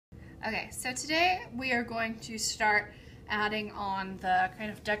Okay, so today we are going to start adding on the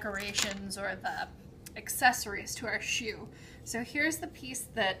kind of decorations or the accessories to our shoe. So here's the piece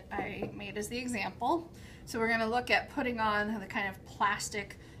that I made as the example. So we're going to look at putting on the kind of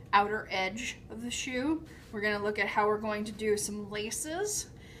plastic outer edge of the shoe. We're going to look at how we're going to do some laces,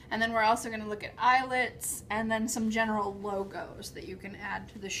 and then we're also going to look at eyelets and then some general logos that you can add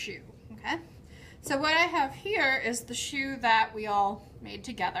to the shoe. Okay? So what I have here is the shoe that we all made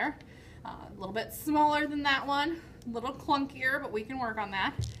together. A little bit smaller than that one, a little clunkier, but we can work on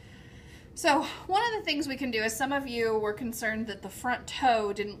that. So one of the things we can do is, some of you were concerned that the front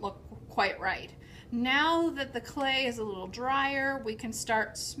toe didn't look quite right. Now that the clay is a little drier, we can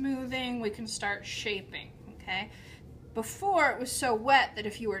start smoothing, we can start shaping, okay? Before it was so wet that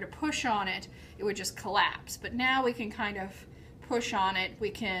if you were to push on it, it would just collapse. But now we can kind of push on it. We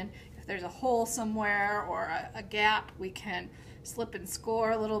can, if there's a hole somewhere or a gap, we can slip and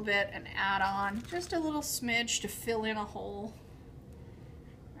score a little bit and add on just a little smidge to fill in a hole,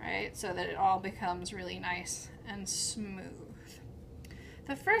 right? So that it all becomes really nice and smooth.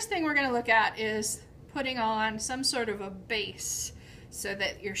 The first thing we're going to look at is putting on some sort of a base so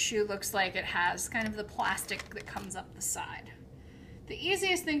that your shoe looks like it has kind of the plastic that comes up the side. The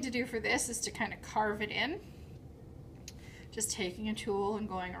easiest thing to do for this is to kind of carve it in. Just taking a tool and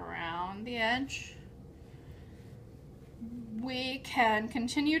going around the edge. We can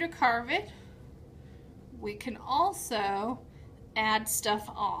continue to carve it. We can also add stuff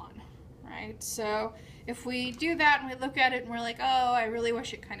on, right? So if we do that and we look at it and we're like, oh, I really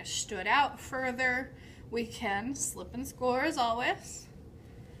wish it kind of stood out further, we can slip and score as always.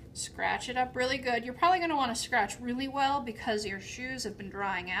 Scratch it up really good. You're probably going to want to scratch really well because your shoes have been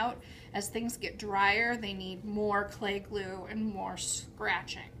drying out. As things get drier, they need more clay glue and more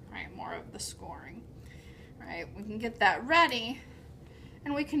scratching, right? More of the scoring. Right, we can get that ready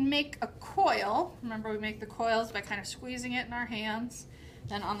and we can make a coil. Remember, we make the coils by kind of squeezing it in our hands.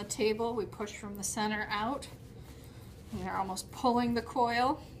 Then on the table we push from the center out. We're almost pulling the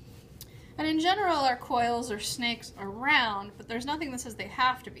coil. And in general our coils or snakes are round, but there's nothing that says they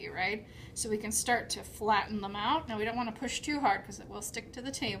have to be, right? So we can start to flatten them out. Now we don't want to push too hard because it will stick to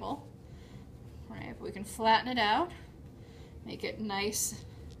the table. Right, but we can flatten it out, make it nice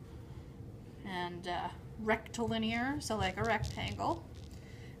and rectilinear, so like a rectangle,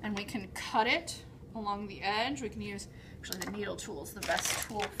 and we can cut it along the edge. We can use, actually the needle tool is the best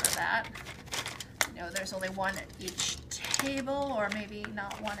tool for that. You know, there's only one at each table, or maybe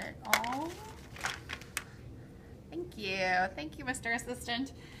not one at all. Thank you, Mr.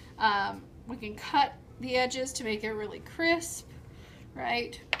 Assistant. We can cut the edges to make it really crisp,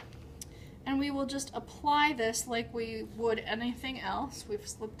 right? And we will just apply this like we would anything else. We've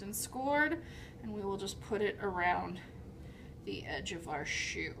slipped and scored, and we will just put it around the edge of our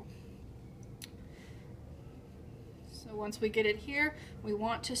shoe. So once we get it here, we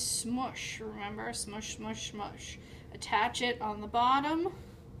want to smush. Remember, smush, smush, smush. Attach it on the bottom.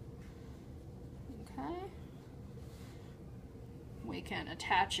 Okay. We can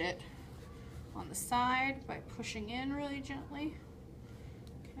attach it on the side by pushing in really gently.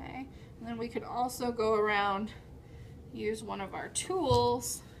 Okay. And then we could also go around, use one of our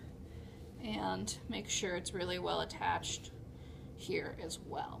tools, and make sure it's really well attached here as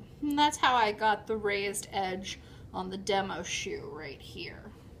well. And that's how I got the raised edge on the demo shoe right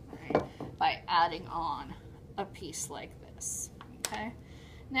here, right? By adding on a piece like this, okay?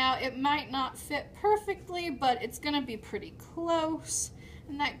 Now it might not fit perfectly, but it's gonna be pretty close,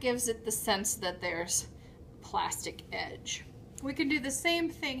 and that gives it the sense that there's plastic edge. We can do the same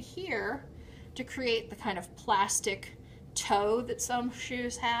thing here to create the kind of plastic toe that some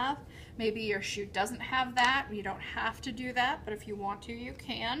shoes have. Maybe your shoe doesn't have that. You don't have to do that, but if you want to, you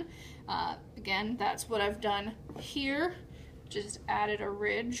can. Again, that's what I've done here. Just added a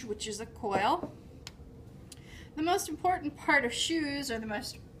ridge, which is a coil. The most important part of shoes, or the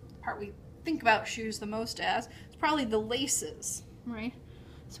most part we think about shoes the most as, is probably the laces, right?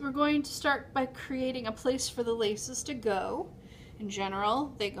 So we're going to start by creating a place for the laces to go. In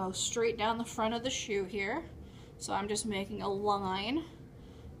general, they go straight down the front of the shoe here. So I'm just making a line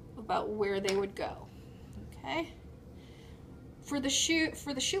about where they would go. Okay. For the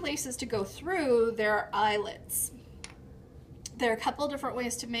shoelaces to go through, there are eyelets. There are a couple different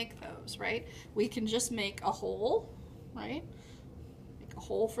ways to make those, right? We can just make a hole, right? Make a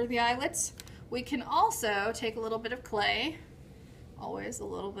hole for the eyelets. We can also take a little bit of clay, always a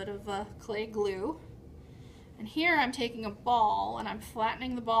little bit of clay glue. And here I'm taking a ball and I'm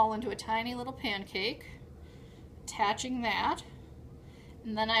flattening the ball into a tiny little pancake, attaching that,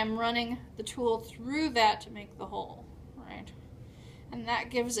 and then I'm running the tool through that to make the hole, right? And that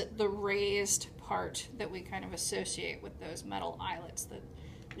gives it the raised part that we kind of associate with those metal eyelets that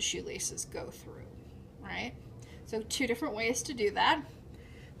the shoelaces go through, right? So 2 different ways to do that.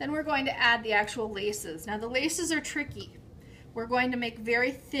 Then we're going to add the actual laces. Now the laces are tricky. We're going to make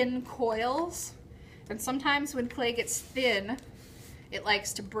very thin coils, and sometimes when clay gets thin, it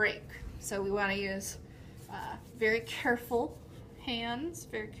likes to break. So we want to use very careful hands,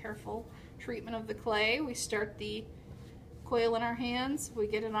 very careful treatment of the clay. We start the coil in our hands, we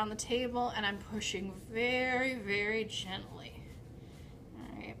get it on the table, and I'm pushing very, very gently.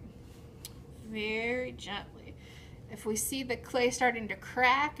 All right, very gently. If we see the clay starting to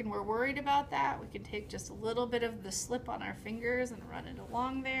crack and we're worried about that, we can take just a little bit of the slip on our fingers and run it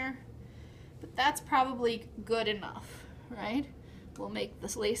along there. But that's probably good enough, right? We'll make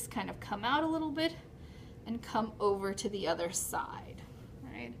this lace kind of come out a little bit and come over to the other side,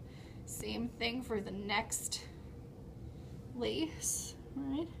 right? Same thing for the next lace,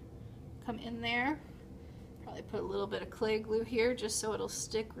 right? Come in there. Probably put a little bit of clay glue here just so it'll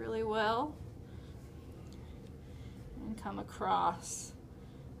stick really well. And come across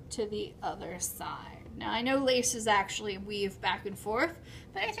to the other side. Now I know laces actually weave back and forth,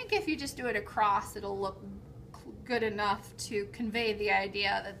 but I think if you just do it across, it'll look good enough to convey the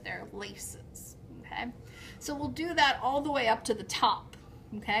idea that they're laces, okay? So we'll do that all the way up to the top,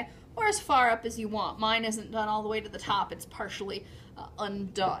 okay? Or as far up as you want. Mine isn't done all the way to the top, it's partially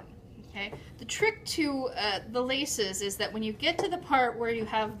undone, okay? The trick to the laces is that when you get to the part where you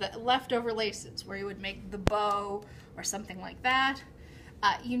have the leftover laces, where you would make the bow or something like that,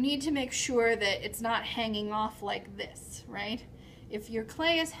 you need to make sure that it's not hanging off like this, right? If your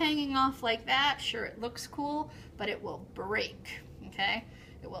clay is hanging off like that, sure, it looks cool, but it will break, okay?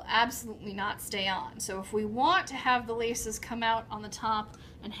 It will absolutely not stay on. So if we want to have the laces come out on the top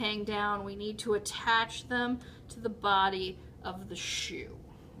and hang down, we need to attach them to the body of the shoe,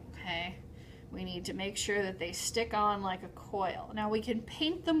 okay? We need to make sure that they stick on like a coil. Now we can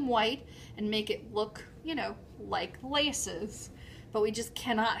paint them white and make it look, you know, like laces, but we just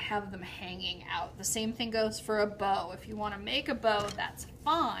cannot have them hanging out. The same thing goes for a bow. If you want to make a bow, that's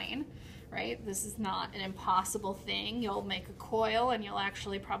fine, right? This is not an impossible thing. You'll make a coil and you'll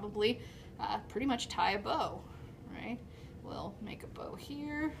actually probably pretty much tie a bow, right? We'll make a bow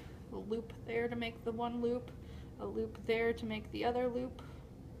here, a loop there to make the one loop, a loop there to make the other loop.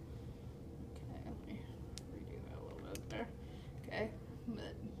 Okay, let me redo that a little bit there. Okay,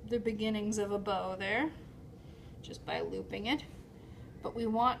 the beginnings of a bow there, just by looping it. But we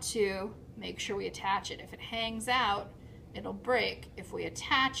want to make sure we attach it. If it hangs out, it'll break. If we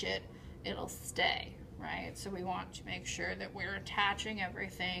attach it, it'll stay, right? So we want to make sure that we're attaching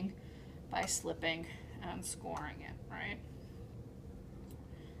everything by slipping and scoring it, right?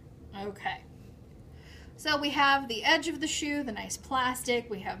 Okay. So we have the edge of the shoe, the nice plastic,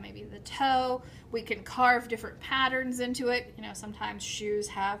 we have maybe the toe, we can carve different patterns into it. You know, sometimes shoes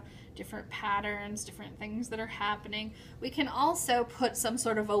have different patterns, different things that are happening. We can also put some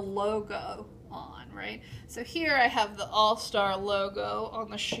sort of a logo on, right? So here I have the All-Star logo on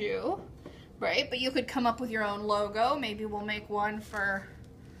the shoe, right? But you could come up with your own logo. Maybe we'll make one for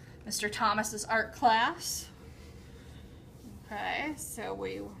Mr. Thomas's art class. Okay, so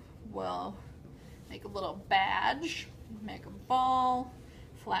we will make a little badge, make a ball,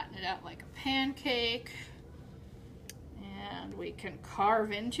 flatten it out like a pancake, and we can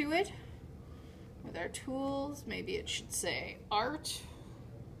carve into it with our tools. Maybe it should say art,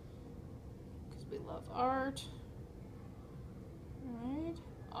 because we love art. Right?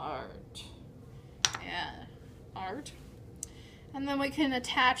 Art. Yeah, art. And then we can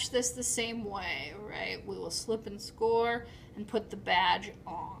attach this the same way, right? We will slip and score and put the badge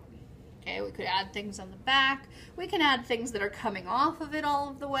on. Okay, we could add things on the back. We can add things that are coming off of it all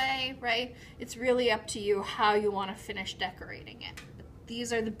of the way, right? It's really up to you how you want to finish decorating it. But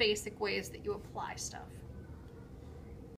these are the basic ways that you apply stuff.